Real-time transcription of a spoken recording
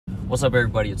What's up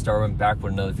everybody, it's Darwin back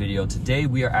with another video. Today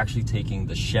we are actually taking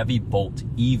the Chevy Bolt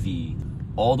EV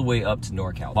all the way up to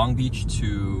NorCal. Long Beach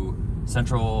to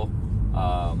Central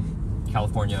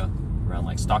California, around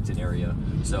like Stockton area.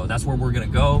 So that's where we're gonna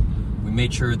go. We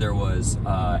made sure there was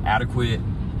adequate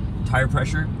tire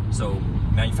pressure, so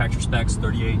manufacturer specs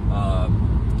 38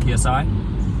 PSI,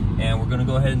 and we're gonna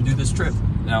go ahead and do this trip.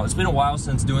 Now it's been a while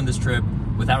since doing this trip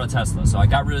without a Tesla, so I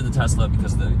got rid of the Tesla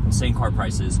because of the insane car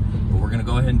prices, but we're gonna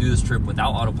go ahead and do this trip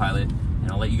without autopilot,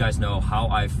 and I'll let you guys know how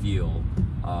I feel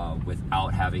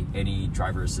without having any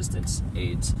driver assistance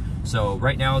aids. So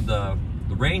right now the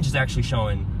range is actually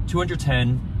showing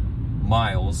 210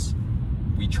 miles.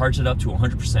 We charged it up to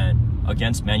 100%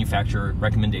 against manufacturer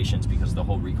recommendations because of the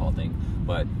whole recall thing,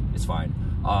 but it's fine.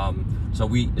 So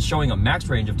it's showing a max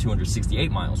range of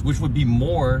 268 miles, which would be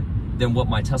more than what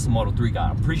my Tesla Model 3 got.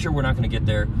 I'm pretty sure we're not gonna get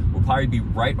there. We'll probably be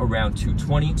right around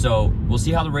 220. So we'll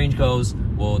see how the range goes.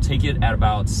 We'll take it at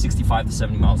about 65 to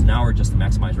 70 miles an hour just to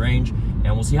maximize range,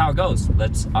 and we'll see how it goes.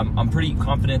 I'm pretty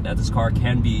confident that this car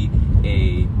can be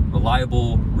a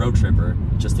reliable road tripper.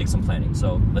 It just takes some planning.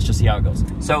 So let's just see how it goes.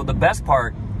 So the best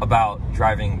part about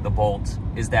driving the Bolt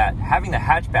is that having the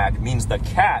hatchback means the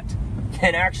cat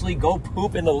can actually go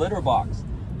poop in the litter box.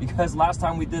 Because last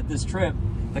time we did this trip,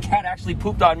 the cat actually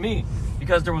pooped on me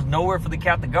because there was nowhere for the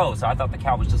cat to go. So I thought the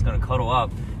cat was just gonna cuddle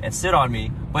up and sit on me,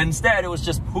 but instead it was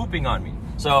just pooping on me.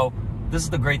 So this is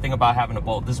the great thing about having a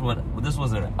Bolt. This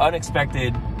was an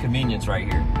unexpected convenience right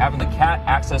here. Having the cat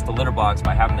access the litter box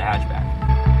by having the hatchback.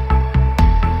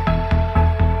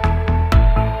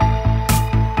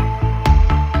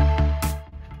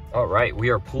 All right, we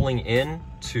are pulling in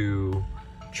to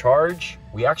charge.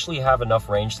 We actually have enough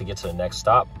range to get to the next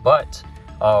stop, but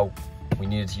we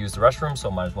needed to use the restroom,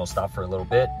 so might as well stop for a little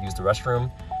bit, use the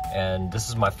restroom. And this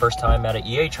is my first time at an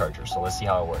EA charger, so let's see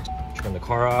how it works. Turn the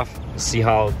car off, let's see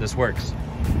how this works.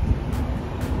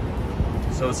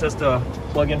 So it says to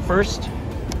plug in first.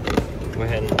 Go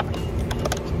ahead and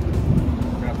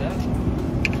grab that.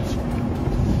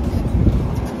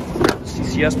 Grab the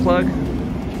CCS plug.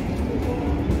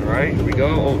 All right, here we go.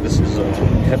 Oh, this is a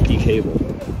hefty cable.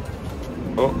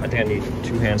 Oh, I think I need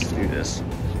two hands to do this.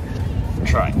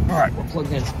 Try. All right, we're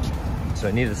plugged in. So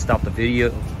I needed to stop the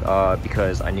video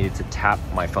because I needed to tap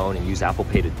my phone and use Apple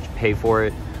Pay to pay for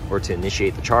it or to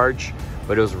initiate the charge.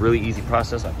 But it was a really easy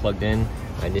process. I plugged in,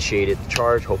 I initiated the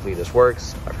charge. Hopefully this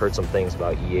works. I've heard some things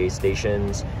about EA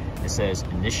stations. It says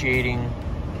initiating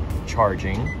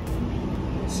charging.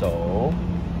 So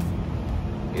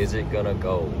is it gonna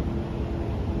go?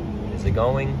 Is it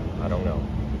going? I don't know.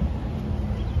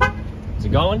 Is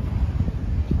it going?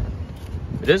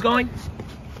 It is going?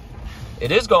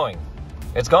 It is going.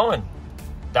 It's going.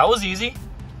 That was easy.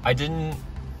 I didn't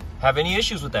have any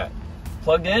issues with that.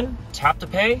 Plugged in, tap to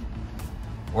pay.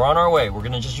 We're on our way. We're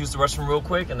gonna just use the restroom real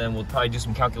quick, and then we'll probably do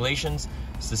some calculations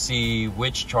to see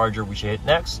which charger we should hit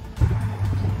next.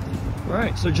 All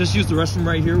right, so just use the restroom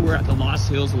right here. We're at the Lost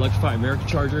Hills Electrify America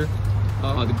charger.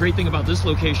 The great thing about this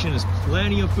location is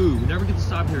plenty of food. We never get to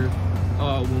stop here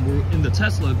when we're in the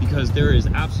Tesla because there is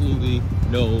absolutely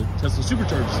no Tesla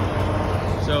superchargers here.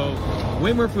 So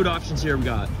way more food options here. We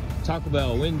got Taco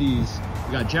Bell, Wendy's,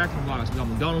 we got Jack in the Box, we got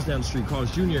McDonald's down the street,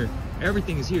 Carl's Jr.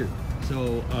 Everything is here.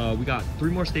 So we got 3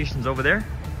 more stations over there.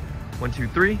 1, 2,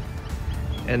 3.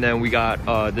 And then we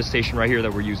got this station right here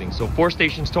that we're using. So 4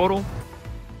 stations total.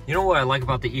 You know what I like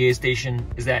about the EA station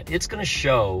is that it's gonna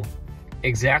show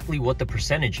exactly what the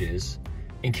percentage is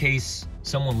in case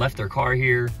someone left their car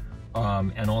here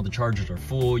and all the chargers are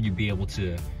full. You'd be able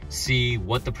to see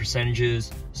what the percentage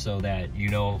is so that you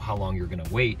know how long you're gonna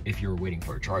wait if you're waiting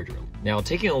for a charger. Now,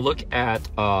 taking a look at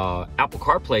Apple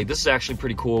CarPlay, this is actually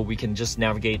pretty cool. We can just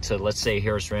navigate to, let's say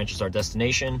Harris Ranch is our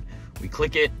destination. We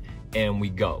click it and we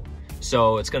go.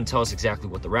 So it's gonna tell us exactly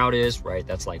what the route is, right?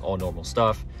 That's like all normal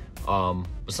stuff. But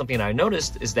something I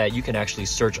noticed is that you can actually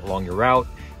search along your route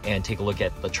and take a look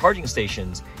at the charging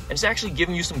stations, and it's actually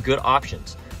giving you some good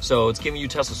options. So it's giving you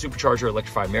Tesla Supercharger,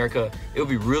 Electrify America. It would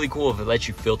be really cool if it lets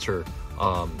you filter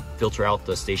out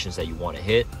the stations that you want to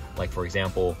hit. Like for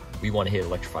example, we want to hit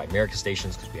Electrify America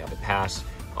stations because we have a pass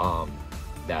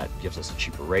that gives us a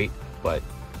cheaper rate. But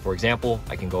for example,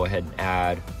 I can go ahead and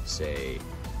add, say,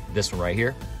 this one right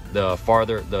here.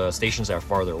 The stations that are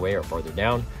farther away are farther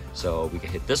down. So we can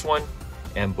hit this one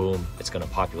and boom, it's gonna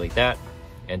populate that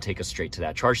and take us straight to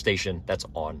that charge station that's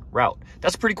on route.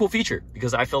 That's a pretty cool feature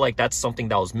because I feel like that's something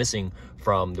that was missing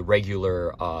from the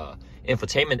regular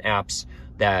infotainment apps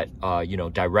that you know,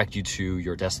 direct you to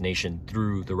your destination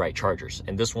through the right chargers.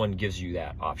 And this one gives you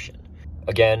that option.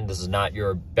 Again, this is not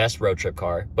your best road trip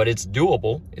car, but it's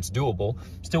doable. It's doable.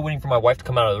 Still waiting for my wife to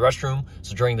come out of the restroom.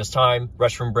 So during this time,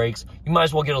 restroom breaks, you might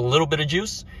as well get a little bit of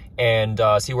juice and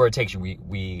see where it takes you.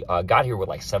 We got here with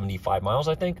like 75 miles,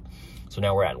 I think. So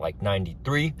now we're at like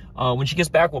 93. When she gets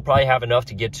back, we'll probably have enough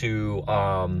to get to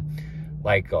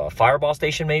like a Fireball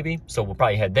station maybe. So we'll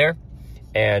probably head there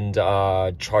and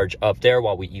charge up there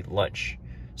while we eat lunch.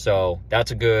 So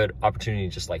that's a good opportunity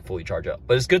to just like fully charge up.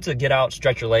 But it's good to get out,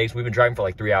 stretch your legs. We've been driving for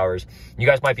like 3 hours. You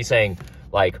guys might be saying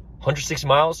like 160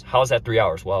 miles, how is that 3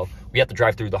 hours? Well, we have to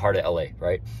drive through the heart of LA,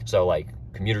 right? So like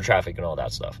commuter traffic and all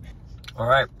that stuff. All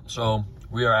right, so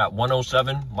we are at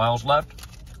 107 miles left.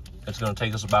 It's gonna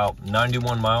take us about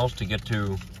 91 miles to get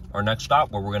to our next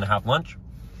stop where we're gonna have lunch.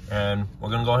 And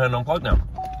we're gonna go ahead and unplug now.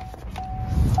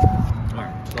 All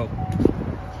right, so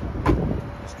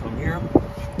let's come here.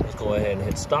 Let's go ahead and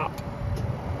hit stop.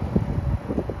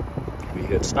 We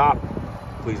hit stop.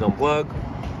 Please unplug.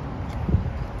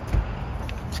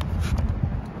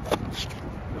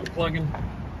 Unplugging.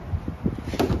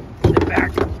 And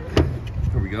back.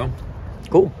 Here we go.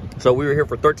 Cool. So we were here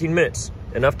for 13 minutes.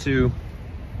 Enough to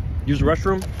use the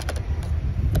restroom,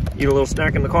 eat a little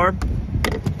snack in the car,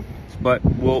 but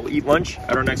we'll eat lunch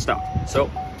at our next stop. So,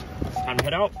 time to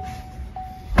head out.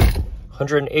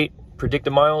 108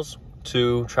 predicted miles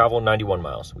to travel 91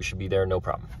 miles. We should be there, no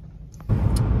problem.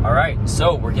 All right,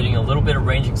 so we're getting a little bit of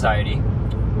range anxiety.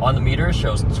 On the meter, it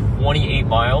shows 28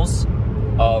 miles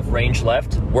of range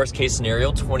left. Worst case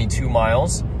scenario, 22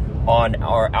 miles. On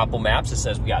our Apple Maps, it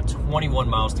says we got 21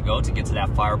 miles to go to get to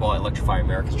that Fireball Electrify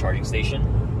America's charging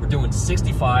station. We're doing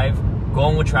 65,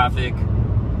 going with traffic.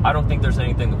 I don't think there's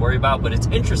anything to worry about, but it's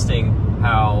interesting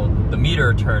how the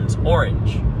meter turns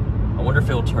orange. I wonder if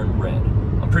it'll turn red.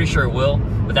 I'm pretty sure it will,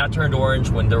 but that turned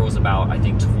orange when there was about, I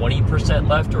think, 20%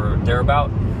 left or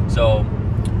thereabout. So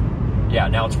yeah,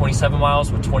 now 27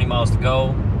 miles with 20 miles to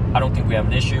go. I don't think we have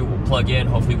an issue. We'll plug in.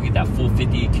 Hopefully we get that full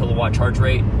 50 kilowatt charge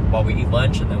rate while we eat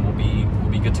lunch, and then we'll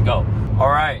be good to go. All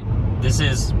right, this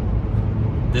is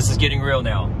getting real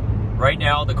now. Right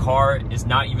now, the car is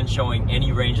not even showing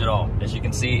any range at all. As you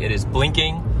can see, it is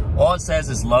blinking. All it says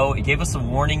is low. It gave us a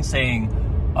warning saying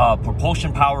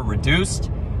propulsion power reduced.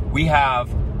 We have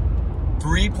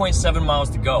 3.7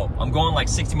 miles to go. I'm going like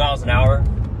 60 miles an hour.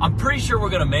 I'm pretty sure we're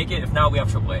gonna make it. If not, we have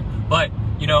AAA. But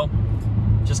you know,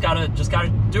 just gotta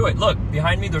do it. Look,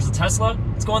 behind me, there's a Tesla.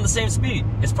 It's going the same speed.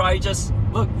 It's probably just,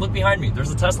 look behind me.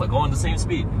 There's a Tesla going the same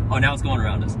speed. Oh, now it's going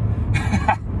around us.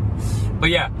 But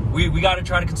yeah, we gotta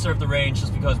try to conserve the range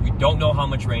just because we don't know how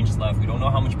much range is left. We don't know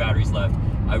how much battery's left.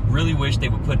 I really wish they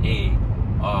would put a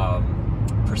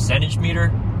percentage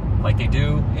meter like they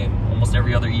do in almost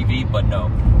every other EV, but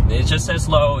no. It just says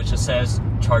low, it just says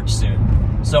charge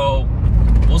soon. So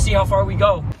we'll see how far we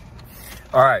go.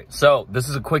 All right, so this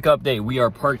is a quick update. We are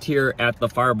parked here at the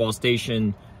Fireball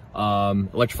station,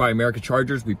 Electrify America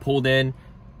chargers. We pulled in,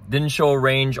 didn't show a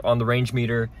range on the range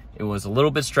meter. It was a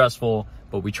little bit stressful,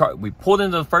 but we pulled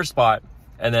into the first spot,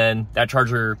 and then that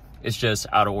charger is just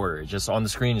out of order. It's just on the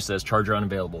screen, it says charger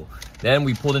unavailable. Then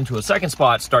we pulled into a second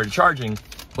spot, started charging,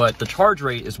 but the charge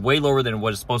rate is way lower than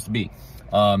what it's supposed to be.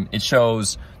 It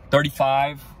shows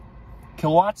 35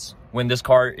 kilowatts when this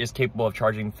car is capable of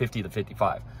charging 50 to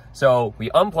 55. So we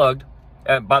unplugged,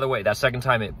 and by the way, that second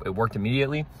time it worked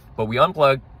immediately, but we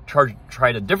unplugged,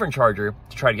 tried a different charger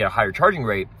to try to get a higher charging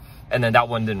rate, and then that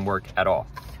one didn't work at all.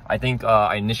 I think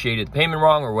I initiated the payment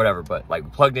wrong or whatever, but like we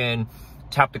plugged in,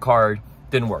 tapped the card,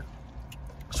 didn't work.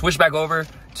 Switched back over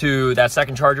to that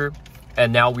second charger,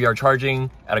 and now we are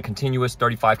charging at a continuous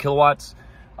 35 kilowatts.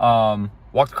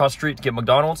 Walked across the street to get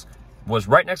McDonald's, was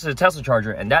right next to the Tesla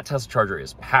charger, and that Tesla charger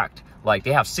is packed. Like,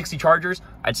 they have 60 chargers.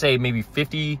 I'd say maybe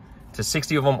 50 to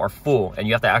 60 of them are full, and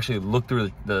you have to actually look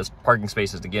through the parking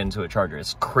spaces to get into a charger.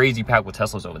 It's crazy packed with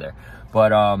Teslas over there.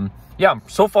 But yeah,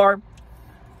 so far,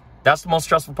 that's the most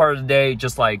stressful part of the day.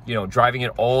 Just like, you know, driving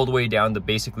it all the way down to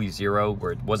basically zero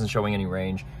where it wasn't showing any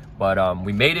range. But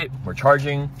we made it, we're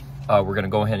charging. We're gonna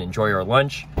go ahead and enjoy our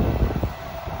lunch.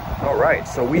 All right,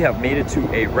 so we have made it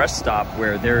to a rest stop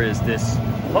where there is this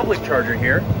public charger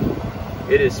here.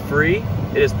 It is free.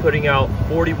 It is putting out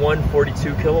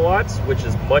 42 kilowatts, which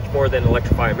is much more than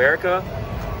Electrify America.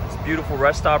 It's a beautiful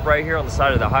rest stop right here on the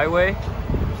side of the highway.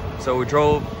 So we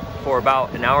drove for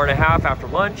about an hour and a half after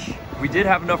lunch. We did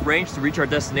have enough range to reach our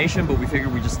destination, but we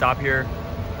figured we'd just stop here,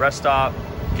 rest stop,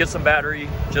 get some battery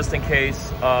just in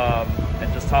case,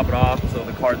 and just top it off so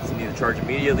the car doesn't need to charge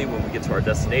immediately when we get to our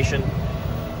destination.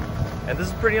 And this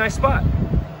is a pretty nice spot.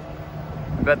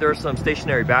 I bet there are some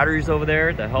stationary batteries over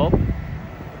there that help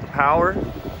the power.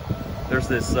 There's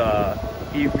this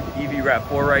EV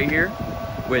RAV4 right here.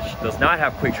 which does not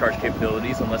have quick charge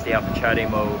capabilities unless they have the Chat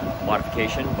AMO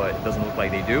modification, but it doesn't look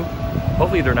like they do.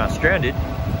 Hopefully they're not stranded.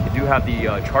 They do have the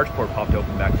charge port popped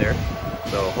open back there,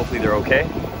 so hopefully they're okay.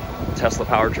 Tesla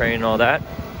powertrain and all that.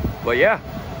 But yeah,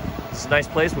 it's a nice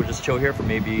place. We'll just chill here for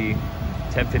maybe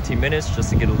 10-15 minutes just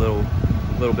to get a little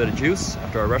bit of juice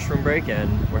after our restroom break,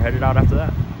 and we're headed out after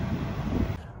that.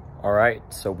 All right,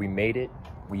 so we made it.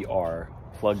 We are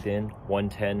plugged in,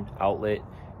 110 outlet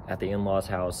at the in-laws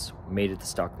house. Made it to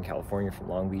Stockton, California from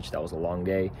Long Beach. That was a long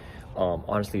day.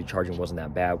 Honestly, the charging wasn't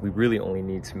that bad. We really only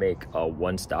need to make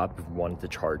one stop if we wanted to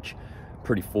charge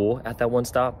pretty full at that one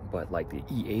stop, but like the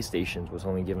EA stations was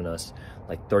only giving us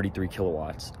like 33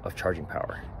 kilowatts of charging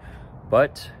power.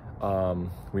 But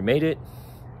we made it.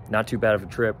 Not too bad of a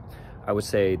trip. I would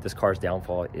say this car's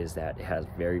downfall is that it has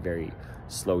very, very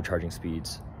slow charging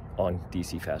speeds on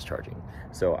DC fast charging.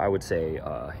 So I would say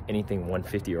anything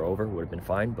 150 or over would have been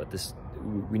fine, but this,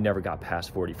 we never got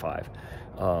past 45.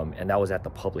 And that was at the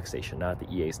public station, not at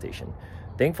the EA station.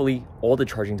 Thankfully, all the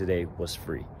charging today was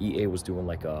free. EA was doing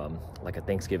like a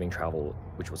Thanksgiving travel,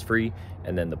 which was free,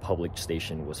 and then the public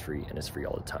station was free, and it's free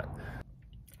all the time.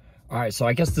 All right, so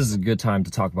I guess this is a good time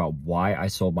to talk about why I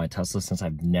sold my Tesla, since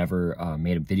I've never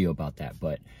made a video about that.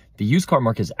 But the used car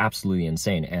market is absolutely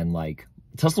insane, and like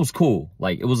Tesla was cool.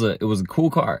 Like it was a cool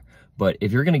car, but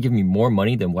if you're gonna give me more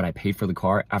money than what I paid for the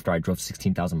car after I drove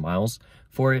 16,000 miles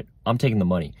for it, I'm taking the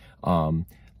money.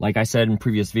 Like I said in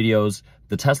previous videos,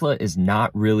 the Tesla is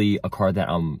not really a car that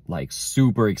I'm like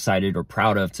super excited or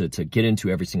proud of to get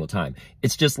into every single time.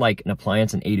 It's just like an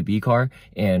appliance, an A to B car,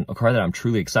 and a car that I'm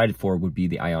truly excited for would be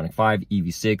the Ioniq 5,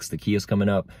 EV6, the Kia's coming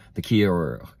up, the Kia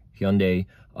or Hyundai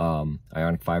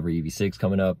Ioniq 5 or EV6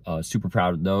 coming up. Super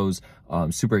proud of those.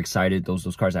 Super excited.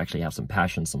 Those cars actually have some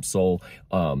passion, some soul.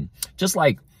 Just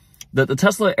like the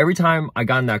Tesla, every time I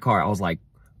got in that car, I was like,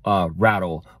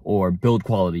 rattle or build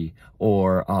quality,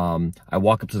 or I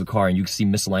walk up to the car and you can see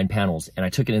misaligned panels, and I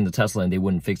took it in the Tesla and they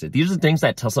wouldn't fix it. These are the things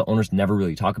that Tesla owners never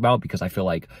really talk about, because I feel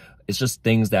like it's just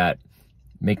things that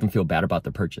make them feel bad about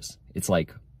the purchase. It's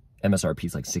like MSRP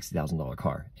is like $60,000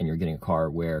 car, and you're getting a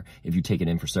car where if you take it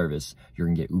in for service, you're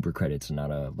gonna get Uber credits and not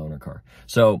a loaner car.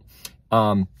 So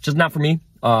just not for me.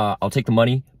 I'll take the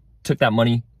money. Took that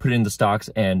money, put it into stocks,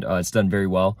 and it's done very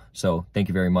well. So thank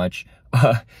you very much.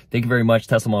 Thank you very much,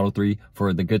 Tesla Model 3,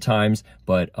 for the good times,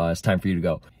 but it's time for you to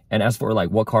go. And as for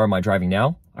like what car am I driving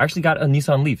now, I actually got a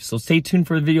Nissan Leaf, so stay tuned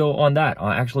for the video on that.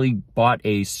 I actually bought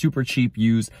a super cheap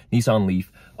used Nissan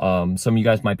Leaf. Some of you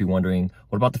guys might be wondering,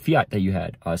 what about the Fiat that you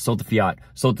had? Sold the Fiat,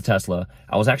 sold the Tesla.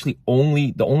 I was actually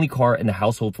the only car in the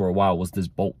household for a while was this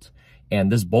Bolt. And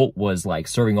this Bolt was like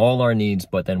serving all our needs,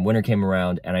 but then winter came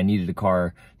around and I needed a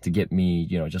car to get me,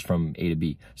 you know, just from A to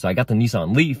B. So I got the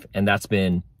Nissan Leaf, and that's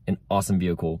been an awesome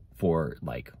vehicle for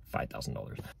like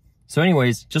 $5,000. So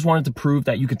anyways, just wanted to prove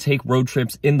that you could take road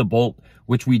trips in the Bolt,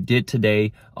 which we did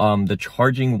today. The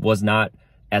charging was not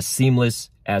as seamless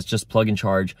as just plug and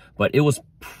charge, but it was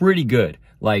pretty good.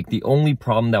 Like the only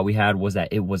problem that we had was that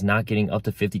it was not getting up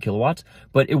to 50 kilowatts,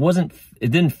 but it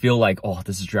didn't feel like, oh,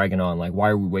 this is dragging on. Like, why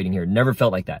are we waiting here? It never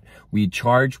felt like that. We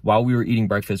charged while we were eating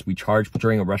breakfast. We charged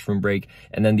during a restroom break.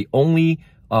 And then the only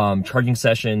charging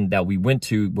session that we went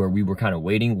to where we were kind of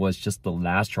waiting was just the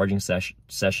last charging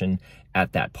session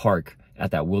at that park,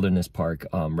 at that wilderness park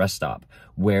rest stop,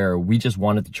 where we just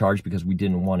wanted to charge because we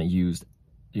didn't want to use,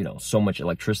 you know, so much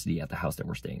electricity at the house that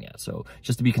we're staying at. So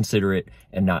just to be considerate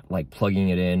and not like plugging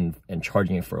it in and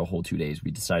charging it for a whole 2 days,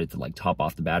 we decided to like top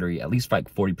off the battery at least for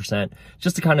like 40%,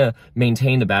 just to kind of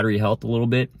maintain the battery health a little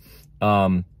bit.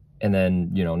 And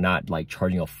then, you know, not like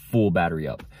charging a full battery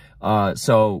up.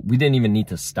 So we didn't even need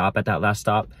to stop at that last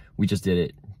stop. We just did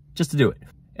it just to do it.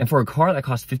 And for a car that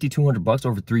cost $5,200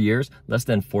 over 3 years, less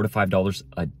than $4 to $5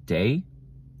 a day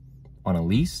on a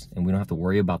lease, and we don't have to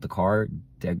worry about the car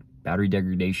battery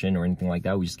degradation or anything like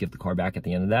that. We just give the car back at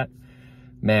the end of that.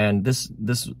 Man, this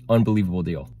unbelievable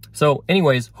deal. So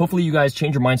anyways, hopefully you guys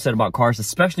change your mindset about cars,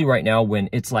 especially right now when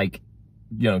it's like,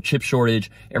 you know, chip shortage.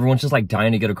 Everyone's just like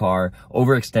dying to get a car,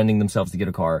 overextending themselves to get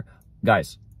a car.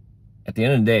 Guys, at the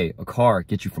end of the day, a car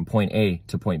gets you from point A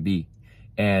to point B.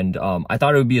 And I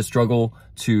thought it would be a struggle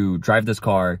to drive this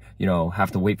car, you know,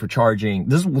 have to wait for charging.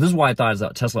 This is why I thought as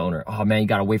a Tesla owner, oh man, you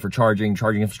gotta wait for charging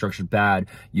infrastructure is bad,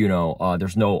 you know,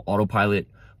 there's no autopilot.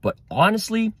 But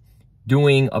honestly,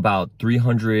 doing about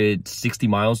 360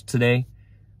 miles today,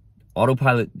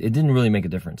 autopilot, it didn't really make a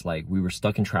difference. Like, we were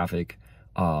stuck in traffic,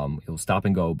 it was stop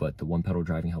and go, but the one pedal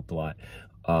driving helped a lot.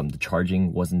 The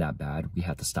charging wasn't that bad. We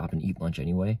had to stop and eat lunch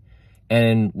anyway.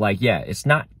 And like, yeah, it's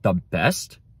not the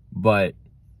best, but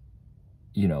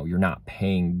you know, you're not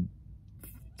paying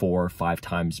 4 or 5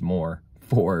 times more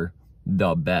for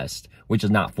the best, which is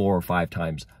not 4 or 5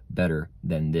 times better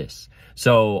than this.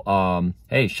 So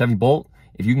hey, Chevy Bolt,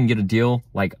 if you can get a deal,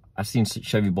 like I've seen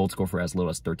Chevy Bolts go for as little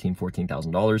as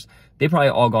 $13,000-$14,000. They've probably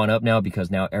all gone up now because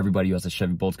now everybody who has a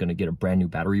Chevy Bolt's going to get a brand new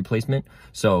battery replacement.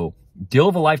 So deal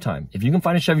of a lifetime. If you can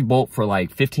find a Chevy Bolt for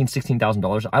like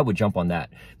 $15,000-$16,000, I would jump on that,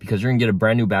 because you're gonna get a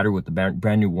brand new battery with the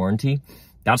brand new warranty.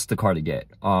 That's the car to get.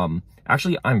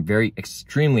 Actually, I'm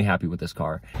extremely happy with this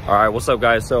car. All right, what's up,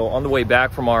 guys? So on the way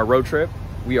back from our road trip,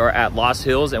 we are at Lost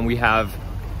Hills, and we have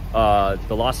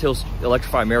the Lost Hills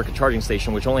Electrify America charging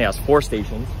station, which only has 4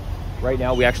 stations. Right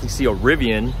now, we actually see a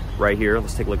Rivian right here.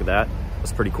 Let's take a look at that.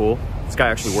 That's pretty cool. This guy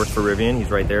actually works for Rivian. He's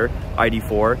right there.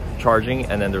 ID4 charging,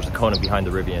 and then there's a Kona behind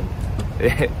the Rivian.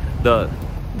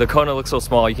 The Kona looks so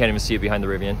small you can't even see it behind the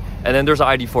Rivian. And then there's an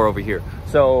ID4 over here.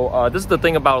 So this is the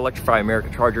thing about Electrify America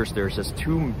chargers. There's just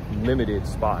 2 limited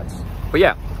spots. But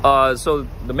yeah, so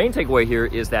the main takeaway here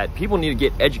is that people need to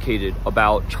get educated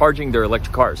about charging their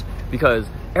electric cars, because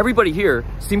everybody here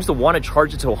seems to want to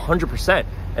charge it to 100%.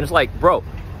 And it's like, bro,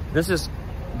 this is,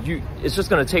 it's just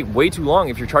going to take way too long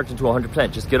if you're charging to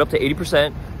 100%. Just get up to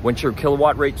 80%. Once your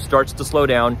kilowatt rate starts to slow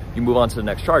down, you move on to the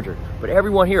next charger. But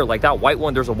everyone here, like that white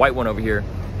one, there's a white one over here.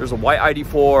 There's a white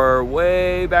ID4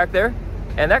 way back there,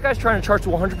 and that guy's trying to charge to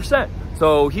 100%.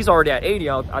 So he's already at 80.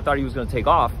 I thought he was going to take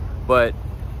off, but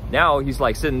now he's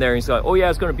like sitting there and he's like, oh yeah,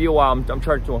 it's going to be a while. I'm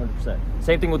charged to 100%.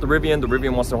 Same thing with the Rivian. The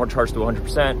Rivian wants to charge to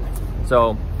 100%.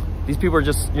 So these people are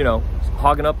just, you know,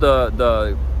 hogging up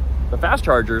the fast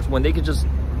chargers when they could just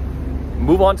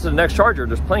move on to the next charger.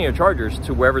 There's plenty of chargers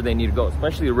to wherever they need to go,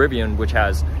 especially the Rivian, which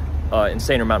has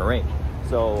insane amount of range.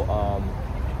 So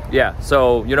yeah,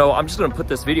 so, you know, I'm just gonna put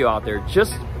this video out there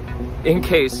just in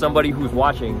case somebody who's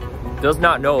watching does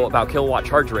not know about kilowatt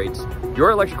charge rates.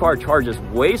 Your electric car charges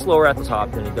way slower at the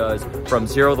top than it does from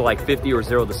 0 to like 50 or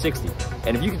 0 to 60.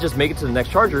 And if you can just make it to the next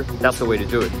charger, that's the way to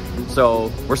do it.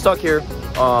 So we're stuck here,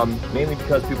 mainly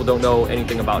because people don't know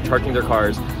anything about charging their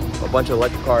cars. A bunch of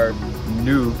electric car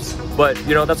noobs, but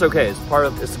you know, that's okay.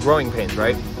 It's growing pains,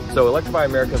 right? So Electrify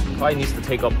America probably needs to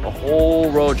take up a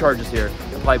whole row of chargers here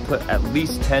and probably put at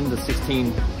least 10 to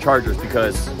 16 chargers,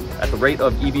 because at the rate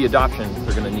of EV adoption,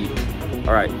 they're gonna need it.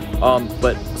 All right,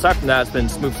 but aside from that, it's been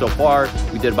smooth so far.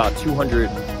 We did about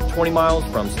 220 miles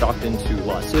from Stockton to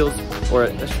Lost Hills, or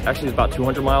actually it's about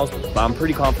 200 miles, but I'm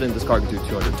pretty confident this car can do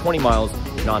 220 miles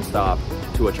nonstop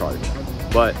to a charge.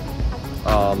 But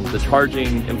the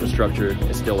charging infrastructure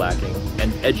is still lacking,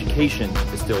 and education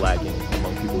is still lacking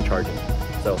among people charging.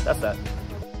 So that's that.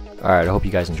 Alright, I hope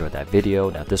you guys enjoyed that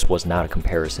video. Now, this was not a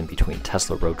comparison between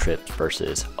Tesla road trips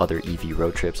versus other EV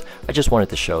road trips. I just wanted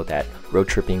to show that road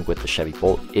tripping with the Chevy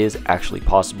Bolt is actually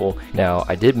possible. Now,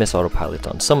 I did miss autopilot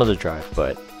on some of the drive,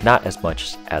 but not as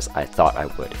much as I thought I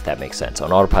would, if that makes sense.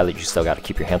 On autopilot, you still got to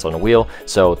keep your hands on the wheel,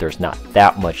 so there's not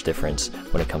that much difference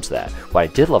when it comes to that. What I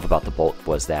did love about the Bolt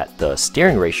was that the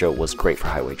steering ratio was great for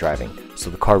highway driving. So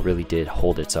the car really did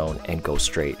hold its own and go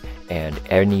straight, and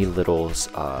any little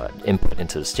input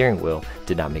into the steering wheel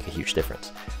did not make a huge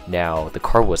difference. Now, the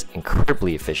car was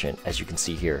incredibly efficient, as you can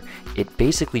see here. It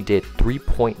basically did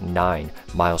 3.9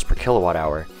 miles per kilowatt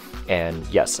hour. And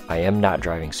yes, I am not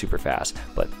driving super fast,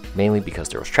 but mainly because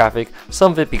there was traffic,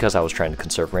 some of it because I was trying to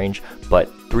conserve range,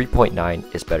 but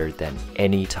 3.9 is better than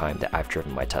any time that I've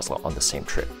driven my Tesla on the same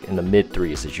trip. In the mid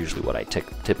 3s is usually what I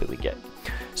typically get.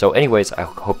 So anyways, I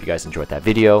hope you guys enjoyed that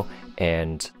video,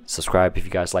 and subscribe if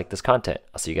you guys like this content.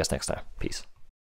 I'll see you guys next time. Peace.